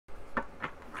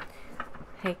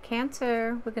Hey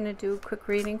Cancer, we're going to do a quick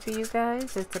reading for you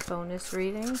guys. It's a bonus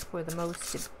reading for the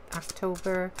most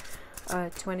October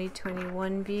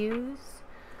 2021 views.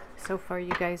 So far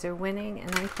you guys are winning,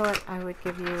 and I thought I would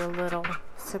give you a little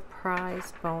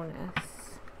surprise bonus.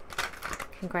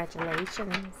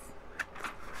 Congratulations,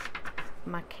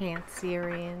 my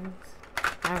Cancerians.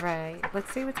 Alright,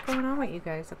 let's see what's going on with you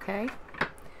guys, okay?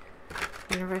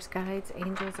 Universe, guides,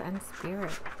 angels, and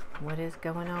spirit. What is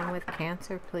going on with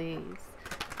Cancer, please?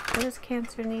 What does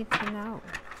Cancer need to know?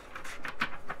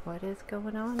 What is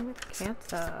going on with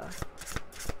Cancer?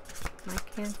 My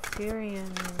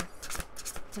Cancerians.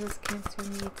 What does Cancer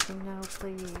need to know,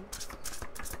 please?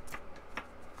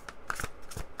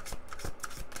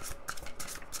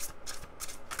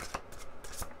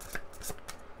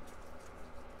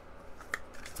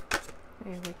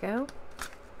 There we go.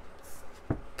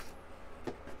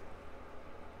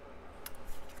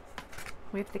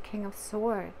 We have the King of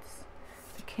Swords.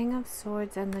 The King of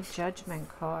Swords and the Judgment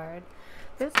card.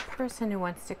 This person who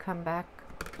wants to come back,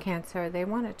 Cancer, they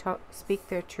want to speak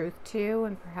their truth to you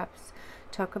and perhaps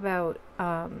talk about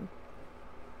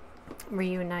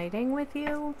reuniting with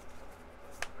you.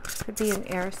 Could be an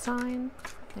air sign.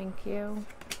 Thank you.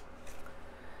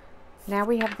 Now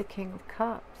we have the King of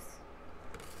Cups.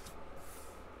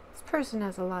 This person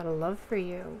has a lot of love for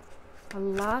you. A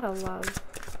lot of love.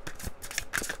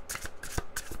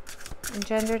 And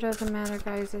gender doesn't matter,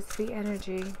 guys. It's the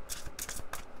energy.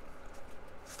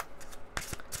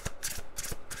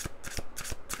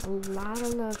 A lot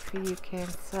of love for you,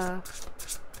 Cancer.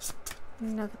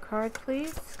 Another card,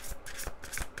 please.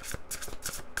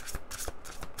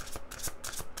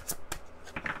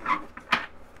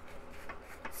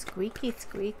 Squeaky,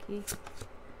 squeaky.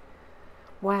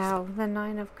 Wow, the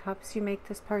Nine of Cups. You make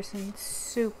this person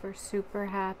super, super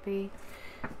happy.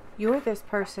 You're this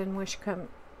person wish come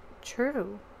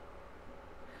true.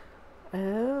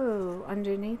 Oh,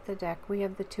 underneath the deck we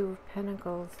have the Two of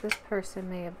Pentacles. This person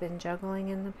may have been juggling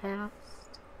in the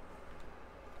past.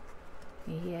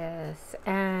 Yes,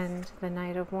 and the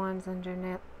Knight of Wands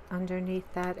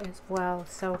underneath that as well.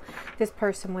 So this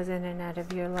person was in and out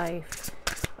of your life,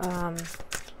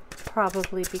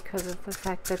 probably because of the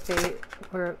fact that they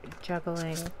were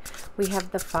juggling. We have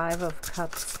the Five of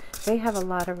Cups. They have a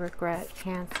lot of regret,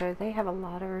 Cancer. They have a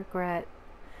lot of regret.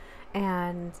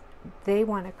 And they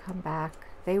want to come back.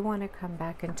 They want to come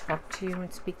back and talk to you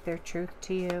and speak their truth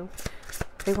to you.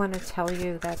 They want to tell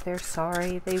you that they're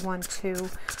sorry. They want to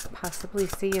possibly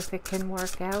see if it can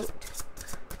work out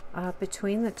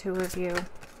between the two of you.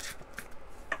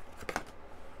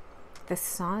 The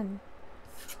Sun.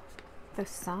 The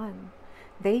Sun.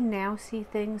 They now see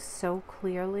things so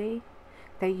clearly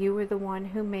that you were the one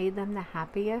who made them the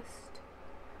happiest,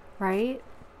 right?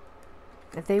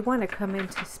 If they want to come in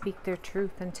to speak their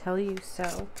truth and tell you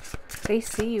so. They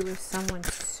see you as someone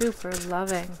super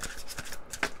loving.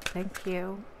 Thank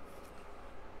you.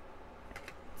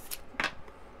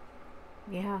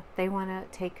 Yeah, they want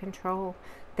to take control.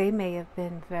 They may have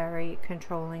been very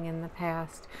controlling in the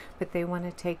past, but they want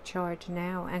to take charge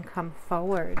now and come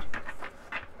forward.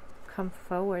 Come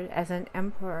forward as an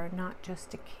emperor, not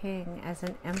just a king, as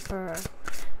an emperor.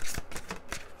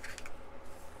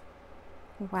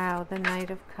 Wow, the Knight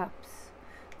of Cups.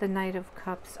 The Knight of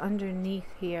Cups underneath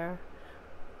here.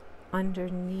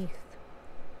 Underneath.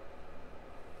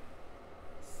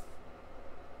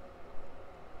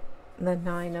 The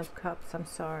Nine of Cups. I'm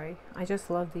sorry. I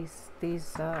just love these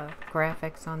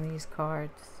graphics on these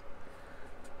cards.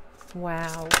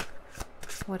 Wow.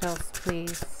 What else,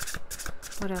 please?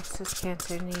 What else does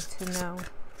Cancer need to know?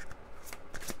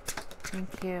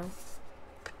 Thank you.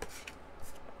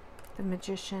 The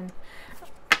Magician.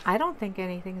 I don't think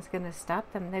anything's going to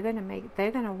stop them. They're going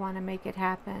to want to make it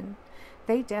happen.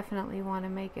 They definitely want to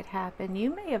make it happen.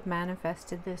 You may have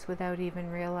manifested this without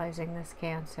even realizing this,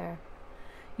 Cancer.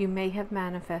 You may have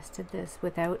manifested this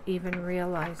without even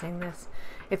realizing this.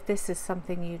 If this is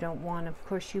something you don't want, of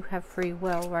course you have free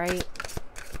will, right?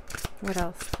 What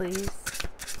else, please?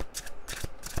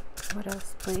 What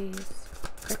else, please?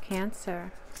 For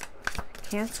Cancer.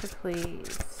 Cancer,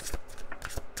 please.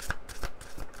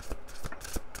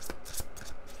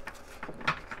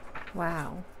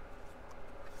 Wow.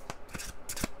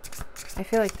 I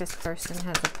feel like this person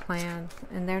has a plan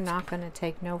and they're not going to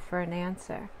take no for an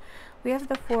answer. We have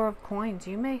the Four of Coins.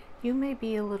 You may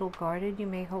be a little guarded. You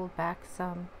may hold back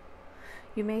some.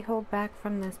 You may hold back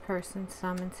from this person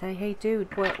some and say, "Hey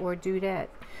dude, what, or dudette,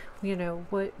 you know,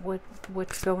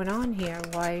 what's going on here?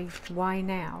 Why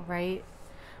now?" Right?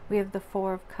 We have the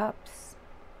Four of Cups,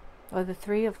 or the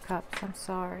Three of Cups, I'm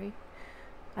sorry.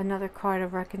 Another card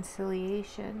of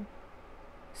reconciliation.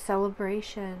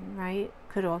 celebration, right?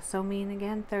 Could also mean,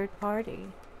 again, third party.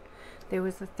 There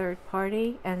was a third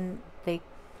party and they,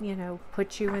 you know,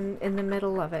 put you in the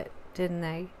middle of it, didn't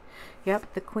they?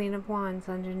 Yep, the Queen of Wands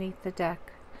underneath the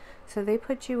deck. So they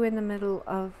put you in the middle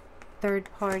of third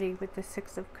party with the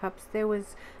Six of Cups. There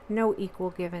was no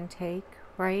equal give and take,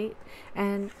 right?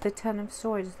 And the Ten of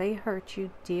Swords, they hurt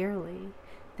you dearly.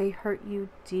 They hurt you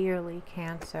dearly,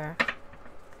 Cancer.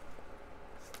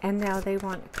 And now they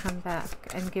want to come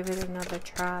back and give it another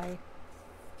try.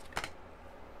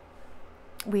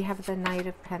 We have the Knight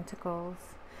of Pentacles.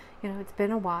 You know, it's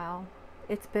been a while.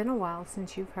 It's been a while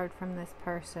since you've heard from this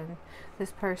person.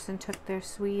 This person took their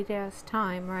sweet ass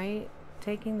time, right?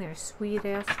 Taking their sweet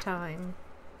ass time.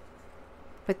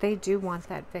 But they do want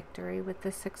that victory with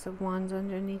the Six of Wands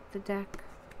underneath the deck.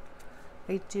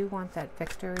 They do want that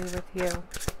victory with you.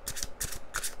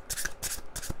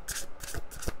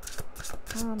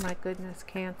 Oh my goodness,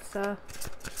 Cancer.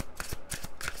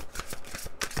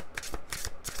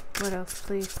 What else,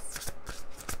 please,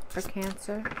 for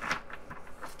Cancer?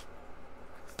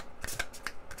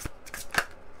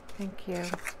 Thank you.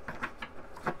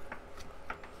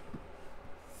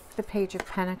 The Page of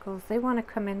Pentacles. They want to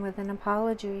come in with an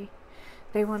apology.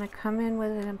 They want to come in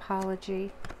with an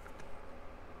apology.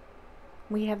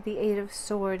 We have the Eight of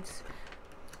Swords.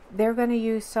 They're going to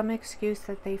use some excuse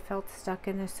that they felt stuck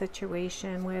in a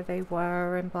situation where they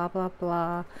were and blah, blah,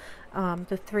 blah.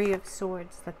 The Three of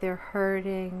Swords, that they're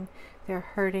hurting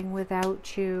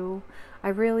without you. I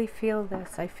really feel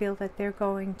this. I feel that they're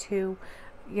going to,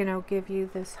 you know, give you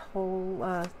this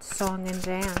whole song and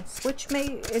dance, which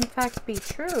may in fact be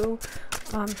true.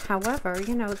 However,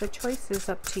 you know, the choice is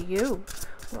up to you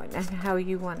and how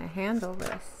you want to handle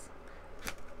this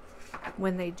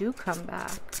when they do come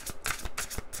back.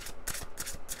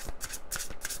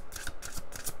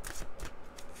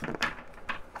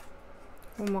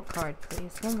 One more card,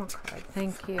 please. One more card.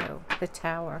 Thank you. The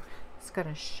Tower. It's going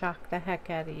to shock the heck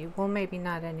out of you. Well, maybe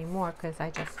not anymore because I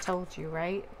just told you,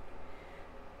 right?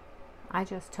 I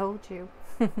just told you.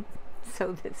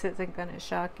 So this isn't going to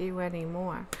shock you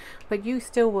anymore. But you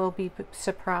still will be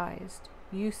surprised.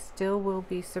 You still will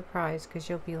be surprised because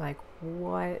you'll be like,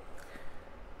 what?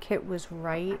 Kit was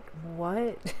right?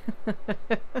 What?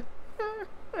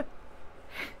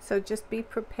 So just be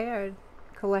prepared,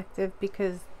 collective,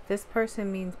 because this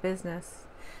person means business.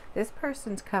 This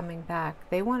person's coming back.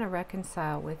 They want to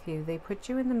reconcile with you. They put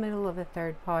you in the middle of a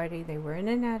third party. They were in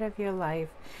and out of your life.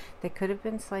 They could have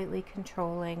been slightly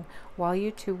controlling while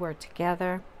you two were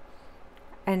together.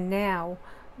 And now,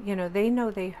 you know, they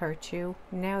know they hurt you.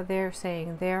 Now they're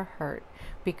saying they're hurt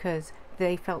because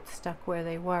they felt stuck where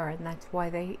they were. And that's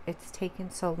why it's taken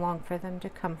so long for them to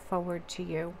come forward to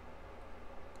you.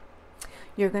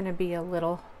 You're going to be a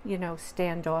little, you know,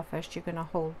 standoffish. You're going to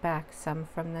hold back some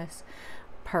from this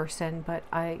person, but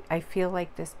I feel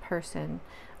like this person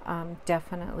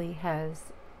definitely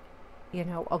has, you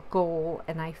know, a goal,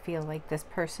 and I feel like this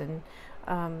person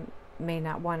may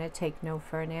not want to take no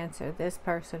for an answer. This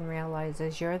person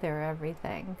realizes you're their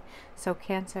everything. So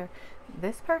Cancer,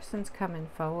 this person's coming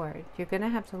forward. You're gonna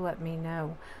have to let me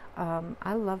know.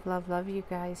 I love you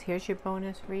guys. Here's your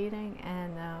bonus reading,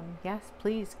 and yes,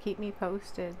 please keep me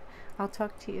posted. I'll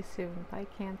talk to you soon. Bye,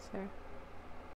 Cancer.